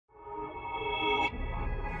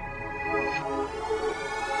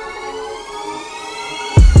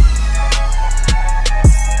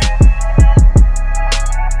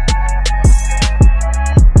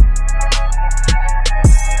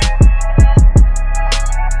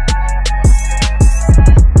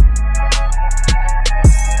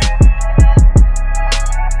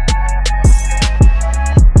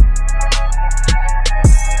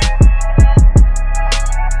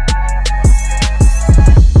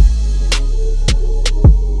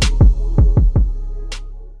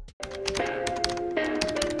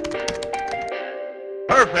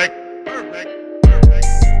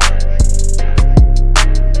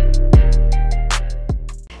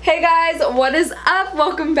is up?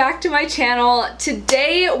 Welcome back to my channel.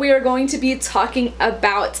 Today we are going to be talking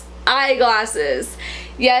about eyeglasses.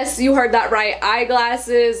 Yes, you heard that right.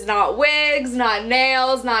 Eyeglasses, not wigs, not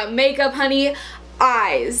nails, not makeup, honey.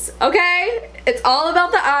 Eyes, okay? It's all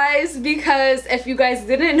about the eyes because if you guys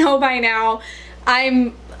didn't know by now,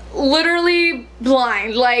 I'm literally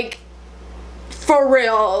blind, like for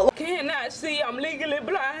real. Cannot see, I'm legally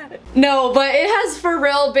blind. No, but it has for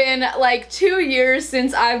real been like 2 years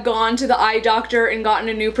since I've gone to the eye doctor and gotten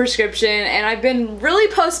a new prescription, and I've been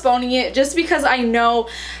really postponing it just because I know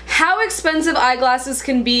how expensive eyeglasses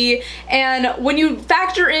can be, and when you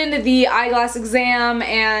factor in the eyeglass exam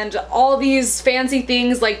and all these fancy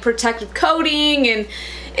things like protective coating, and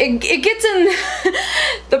it gets in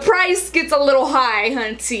the price gets a little high,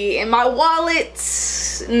 hunty, and my wallet,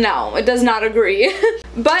 no, it does not agree.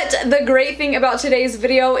 But the great thing about today's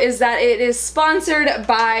video is that it is sponsored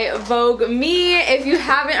by VoogueMe. If you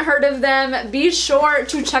haven't heard of them, be sure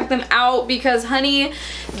to check them out because, honey,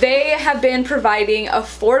 they have been providing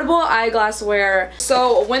affordable eyeglass wear.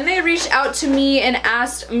 So when they reached out to me and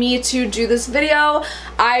asked me to do this video,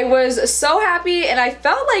 I was so happy, and I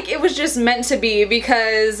felt like it was just meant to be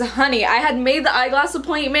because, honey, I had made the eyeglass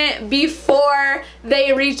appointment before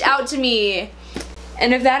they reached out to me.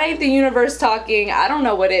 And if that ain't the universe talking, I don't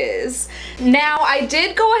know what is. Now, I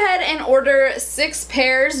did go ahead and order 6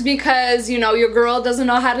 pairs because, you know, your girl doesn't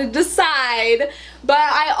know how to decide. But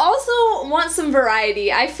I also want some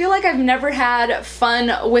variety. I feel like I've never had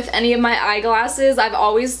fun with any of my eyeglasses. I've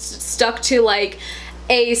always stuck to like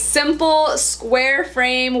a simple square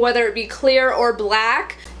frame, whether it be clear or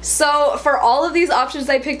black. So for all of these options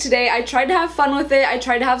I picked today, I tried to have fun with it. I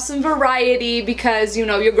tried to have some variety because, you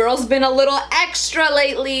know, your girl's been a little extra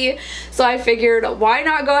lately. So I figured, why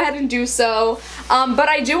not go ahead and do so. But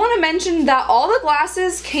I do want to mention that all the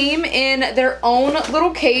glasses came in their own little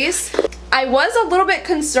case. I was a little bit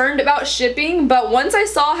concerned about shipping, but once I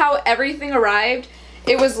saw how everything arrived,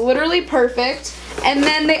 it was literally perfect. And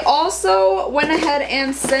then they also went ahead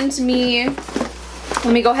and sent me, let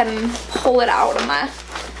me go ahead and pull it out of my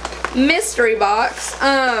mystery box.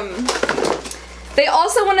 They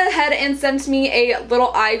also went ahead and sent me a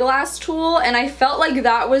little eyeglass tool, and I felt like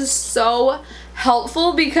that was so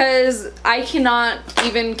helpful because I cannot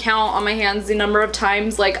even count on my hands the number of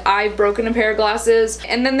times like I've broken a pair of glasses.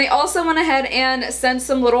 And then they also went ahead and sent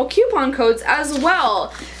some little coupon codes as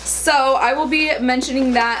well. So I will be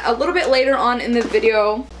mentioning that a little bit later on in the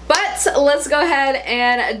video. But let's go ahead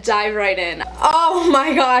and dive right in. Oh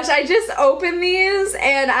my gosh, I just opened these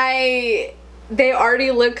and they already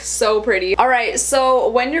look so pretty. Alright, so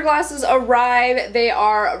when your glasses arrive, they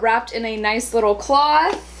are wrapped in a nice little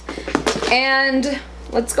cloth. And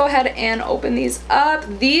let's go ahead and open these up.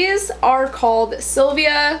 These are called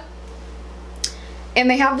Sylvia, and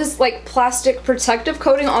they have this like plastic protective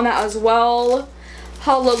coating on that as well.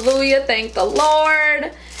 Hallelujah, thank the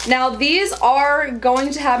Lord. Now these are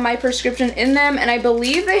going to have my prescription in them, and I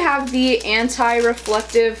believe they have the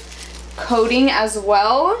anti-reflective coating as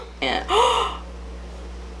well. And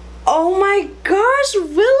oh my gosh,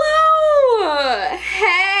 Willow!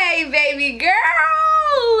 Hey, baby girl!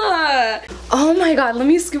 Oh my god, let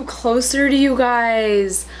me scoot closer to you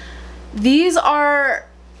guys. These are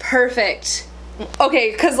perfect.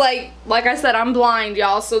 Okay, because like I said, I'm blind,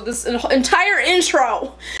 y'all, so this entire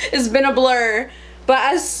intro has been a blur. But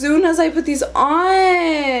as soon as I put these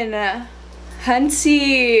on,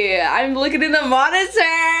 hunty, I'm looking in the monitor.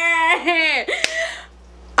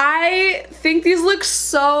 I think these look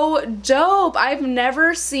so dope. I've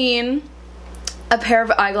never seen a pair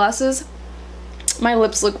of eyeglasses. My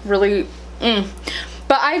lips look really,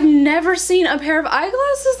 but I've never seen a pair of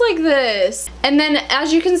eyeglasses like this. And then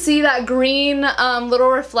as you can see, that green little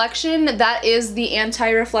reflection, that is the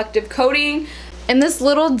anti-reflective coating. And this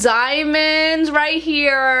little diamond right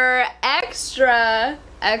here, extra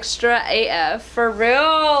AF, for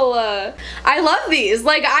real. I love these.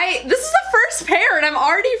 Like, this is the first pair and I'm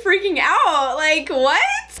already freaking out. Like, what?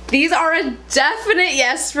 These are a definite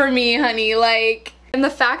yes for me, honey. Like, and the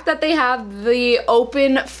fact that they have the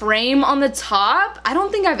open frame on the top, I don't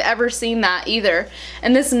think I've ever seen that either.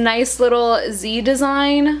 And this nice little Z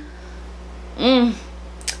design. Honey.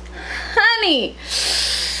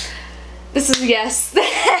 This is yes.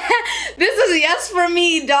 This is yes for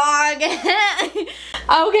me, dog.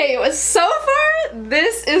 Okay, so far,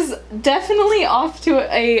 this is definitely off to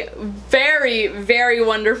a very, very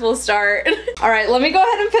wonderful start. Alright, let me go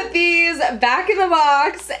ahead and put these back in the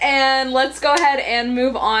box, and let's go ahead and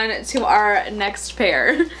move on to our next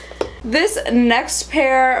pair. This next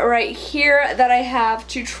pair right here that I have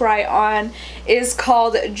to try on is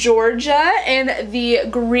called Georgia in the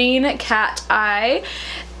green cat eye.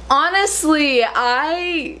 Honestly,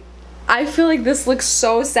 I feel like this looks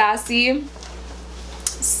so sassy.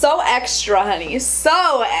 So extra, honey.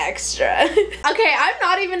 So extra. Okay, I'm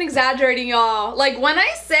not even exaggerating, y'all. Like, when I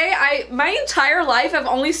say my entire life I've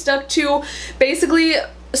only stuck to basically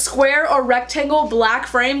square or rectangle black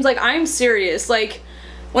frames, like, I'm serious. Like,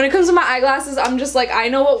 when it comes to my eyeglasses, I'm just like, I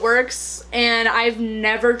know what works, and I've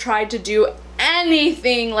never tried to do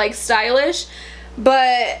anything like stylish,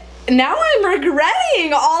 but now I'm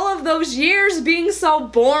regretting all of those years being so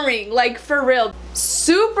boring, like, for real.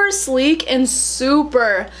 Super sleek and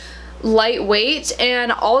super lightweight,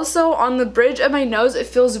 and also on the bridge of my nose it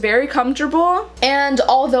feels very comfortable. And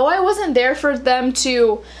although I wasn't there for them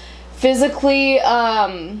to physically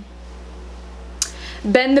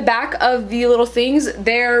bend the back of the little things,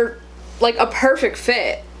 they're like a perfect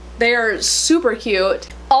fit. They are super cute.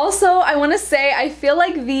 Also, I want to say I feel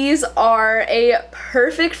like these are a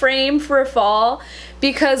perfect frame for fall,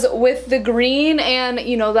 because with the green and,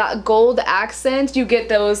 you know, that gold accent, you get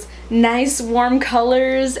those nice warm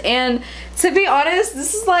colors. And to be honest,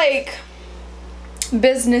 this is like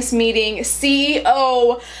business meeting,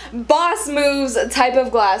 CEO, boss moves type of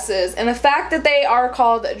glasses. And the fact that they are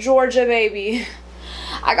called Georgia, baby.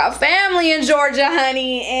 I got family in Georgia,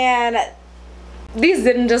 honey, and these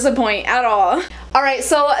didn't disappoint at all. Alright,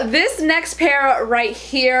 so this next pair right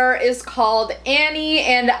here is called Annie,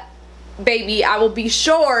 and baby, I will be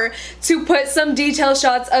sure to put some detail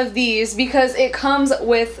shots of these because it comes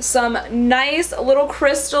with some nice little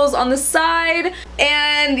crystals on the side.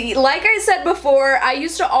 And like I said before, I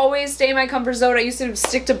used to always stay in my comfort zone. I used to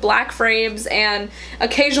stick to black frames and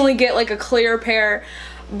occasionally get like a clear pair,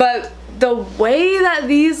 but the way that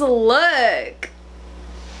these look,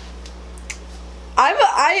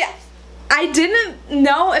 I didn't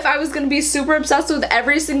know if I was gonna be super obsessed with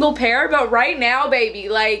every single pair, but right now, baby,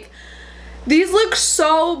 like, these look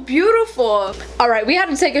so beautiful. Alright, we had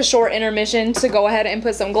to take a short intermission to go ahead and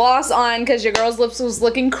put some gloss on because your girl's lips was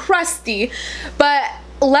looking crusty. But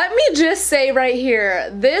let me just say right here,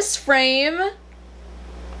 this frame,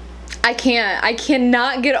 I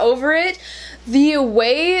cannot get over it. The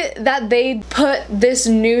way that they put this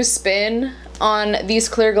new spin on these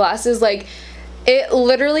clear glasses, like, it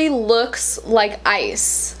literally looks like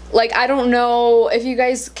ice. Like, I don't know if you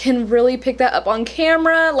guys can really pick that up on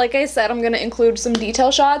camera. Like I said, I'm gonna include some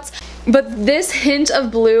detail shots. But this hint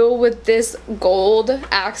of blue with this gold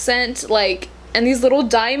accent, like, and these little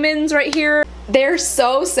diamonds right here, they're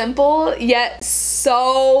so simple, yet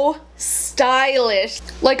so stylish.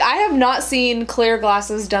 Like, I have not seen clear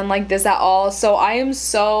glasses done like this at all, so I am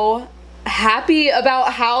so happy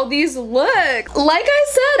about how these look. Like I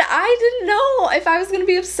said, I didn't know if I was gonna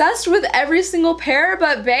be obsessed with every single pair,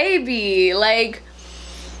 but baby, like,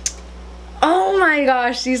 oh my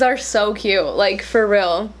gosh, these are so cute, like, for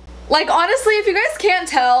real. Like, honestly, if you guys can't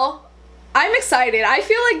tell, I'm excited. I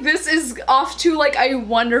feel like this is off to like a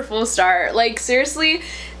wonderful start. Like, seriously,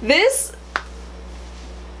 this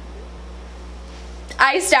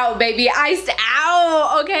iced out, baby, iced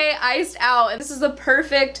out, okay, iced out. And this is the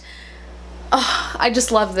perfect, oh, I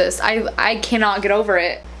just love this. I cannot get over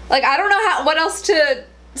it. Like, I don't know what else to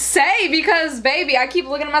say because, baby, I keep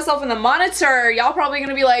looking at myself in the monitor. Y'all probably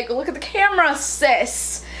gonna be like, look at the camera,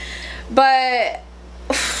 sis. But,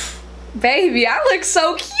 baby, I look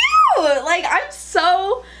so cute. Like, I'm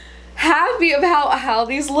so happy about how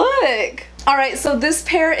these look. Alright, so this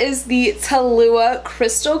pair is the Talua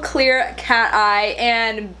Crystal Clear Cat Eye,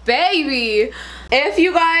 and baby, if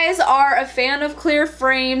you guys are a fan of clear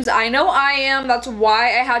frames, I know I am, that's why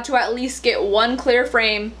I had to at least get one clear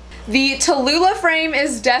frame. The Talula frame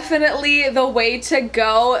is definitely the way to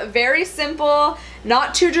go. Very simple,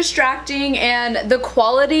 not too distracting, and the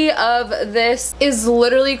quality of this is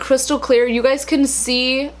literally crystal clear. You guys can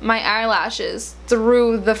see my eyelashes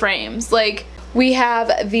through the frames. Like, we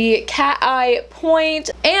have the cat eye point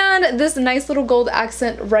and this nice little gold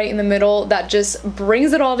accent right in the middle that just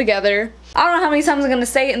brings it all together. I don't know how many times I'm gonna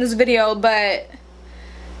say it in this video, but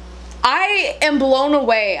I am blown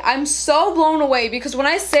away. I'm so blown away because when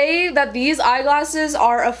I say that these eyeglasses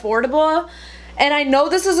are affordable, and I know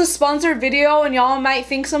this is a sponsored video and y'all might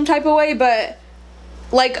think some type of way, but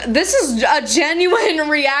like, this is a genuine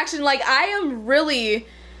reaction. Like, I'm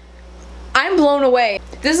blown away.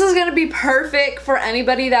 This is gonna be perfect for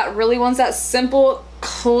anybody that really wants that simple,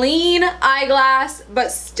 clean eyeglass,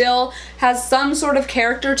 but still has some sort of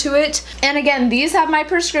character to it. And again, these have my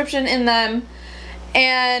prescription in them,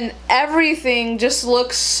 and everything just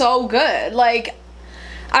looks so good. Like,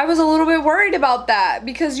 I was a little bit worried about that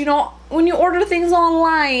because, you know, when you order things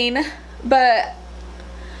online, but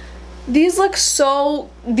these look so,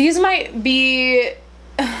 these might be,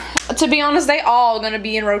 to be honest, they all gonna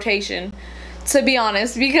be in rotation, to be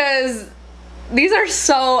honest, because these are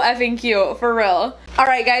so effing cute, for real.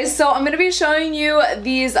 Alright guys, so I'm gonna be showing you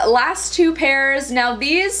these last two pairs. Now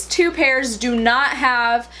these two pairs do not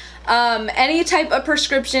have any type of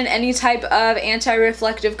prescription, any type of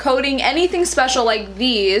anti-reflective coating, anything special like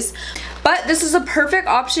these. But this is a perfect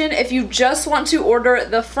option if you just want to order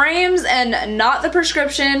the frames and not the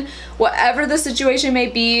prescription, whatever the situation may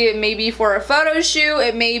be. Maybe for a photo shoot,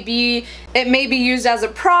 it may be used as a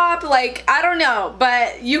prop, like, I don't know,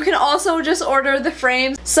 but you can also just order the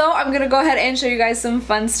frames. So I'm gonna go ahead and show you guys some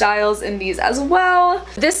fun styles in these as well.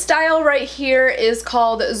 This style right here is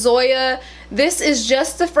called Zoya. This is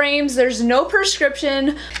just the frames, there's no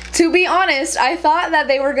prescription. To be honest, I thought that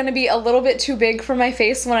they were gonna be a little bit too big for my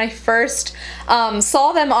face when I first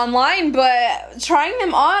saw them online, but trying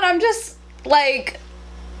them on, I'm just like,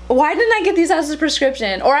 why didn't I get these as a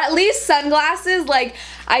prescription? Or at least sunglasses. Like,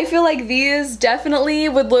 I feel like these definitely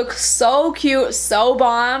would look so cute, so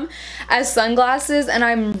bomb as sunglasses, and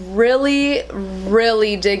I'm really,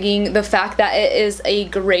 really digging the fact that it is a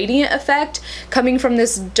gradient effect coming from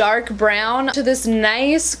this dark brown to this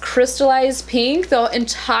nice crystallized pink. The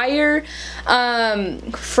entire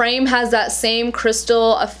frame has that same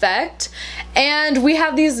crystal effect. And we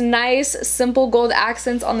have these nice simple gold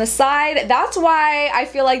accents on the side. That's why I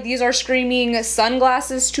feel like these are screaming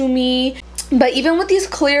sunglasses to me. But even with these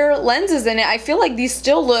clear lenses in it, I feel like these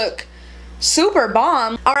still look super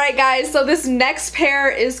bomb. Alright guys, so this next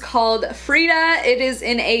pair is called Frida. It is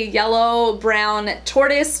in a yellow, brown,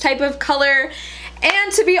 tortoise type of color.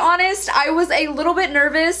 And to be honest, I was a little bit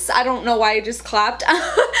nervous. I don't know why I just clapped.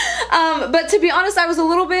 But to be honest, I was a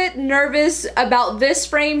little bit nervous about this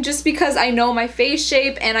frame just because I know my face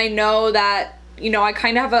shape and I know that, you know, I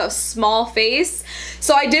kind of have a small face.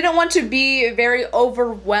 So I didn't want to be very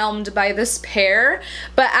overwhelmed by this pair.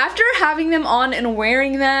 But after having them on and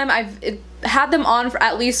wearing them, I've had them on for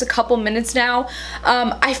at least a couple minutes now.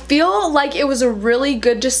 I feel like it was a really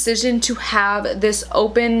good decision to have this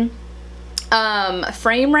open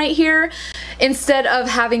frame right here instead of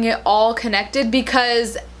having it all connected,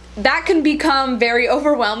 because that can become very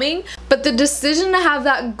overwhelming. But the decision to have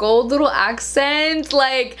that gold little accent,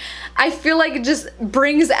 like, I feel like it just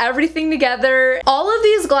brings everything together. All of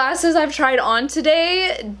these glasses I've tried on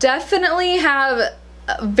today definitely have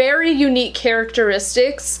very unique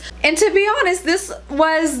characteristics, and to be honest, this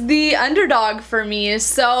was the underdog for me.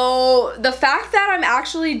 So the fact that I'm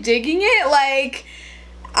actually digging it, like,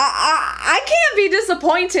 I can't be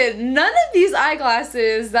disappointed. None of these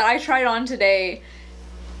eyeglasses that I tried on today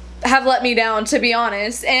have let me down, to be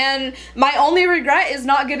honest. And my only regret is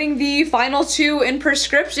not getting the final two in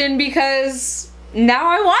prescription, because now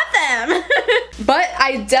I want them. But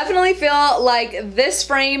I definitely feel like this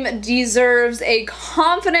frame deserves a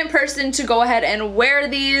confident person to go ahead and wear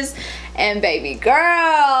these. And baby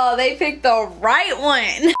girl, they picked the right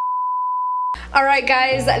one. Alright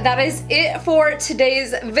guys, that is it for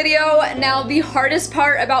today's video. Now the hardest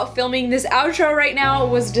part about filming this outro right now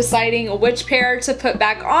was deciding which pair to put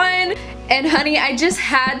back on. And honey, I just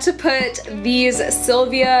had to put these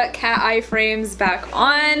Sylvia cat eye frames back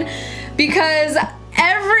on because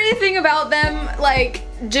everything about them, like,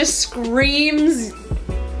 just screams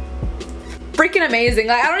freaking amazing.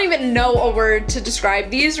 Like, I don't even know a word to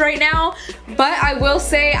describe these right now, but I will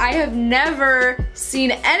say I have never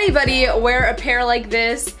seen anybody wear a pair like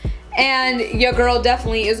this, and your girl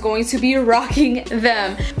definitely is going to be rocking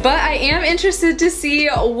them. But I am interested to see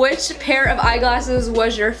which pair of eyeglasses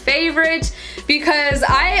was your favorite, because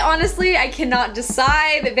I honestly cannot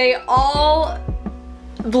decide. They all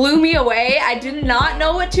blew me away. I did not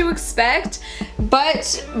know what to expect,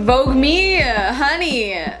 but VoogueMe,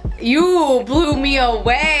 honey, you blew me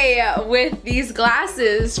away with these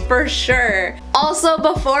glasses for sure. Also,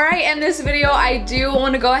 before I end this video, I do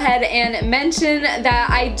want to go ahead and mention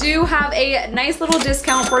that I do have a nice little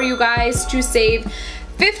discount for you guys to save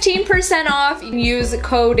 15% off. You can use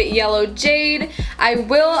code Yellow.Jade. I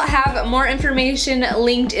will have more information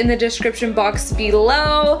linked in the description box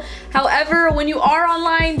below. However, when you are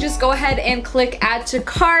online, just go ahead and click add to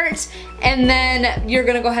cart, and then you're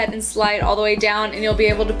gonna go ahead and slide all the way down and you'll be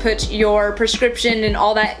able to put your prescription and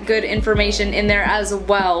all that good information in there as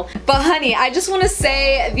well. But honey, I just want to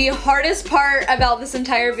say the hardest part about this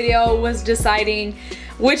entire video was deciding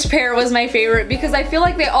which pair was my favorite, because I feel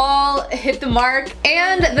like they all hit the mark.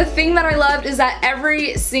 And the thing that I loved is that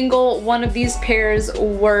every single one of these pairs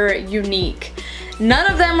were unique.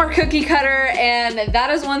 None of them are cookie cutter, and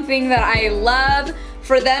that is one thing that I love.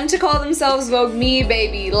 For them to call themselves VoogueMe,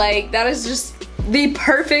 baby, like that is just the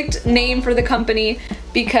perfect name for the company,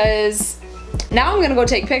 because now I'm gonna go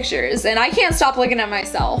take pictures and I can't stop looking at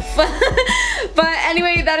myself. But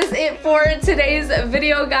anyway, that is it for today's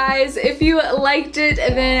video, guys. If you liked it,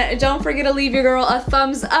 then don't forget to leave your girl a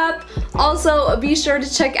thumbs up. Also, be sure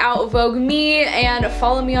to check out VoogueMe and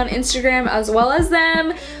follow me on Instagram as well as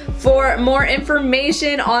them for more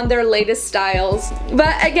information on their latest styles.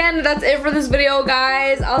 But again, that's it for this video,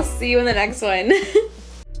 guys. I'll see you in the next one.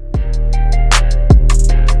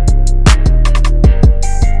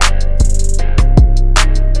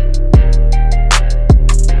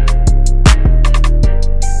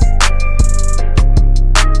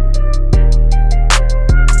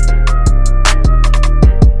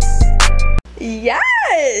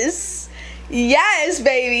 Yes! Yes,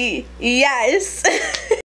 baby! Yes!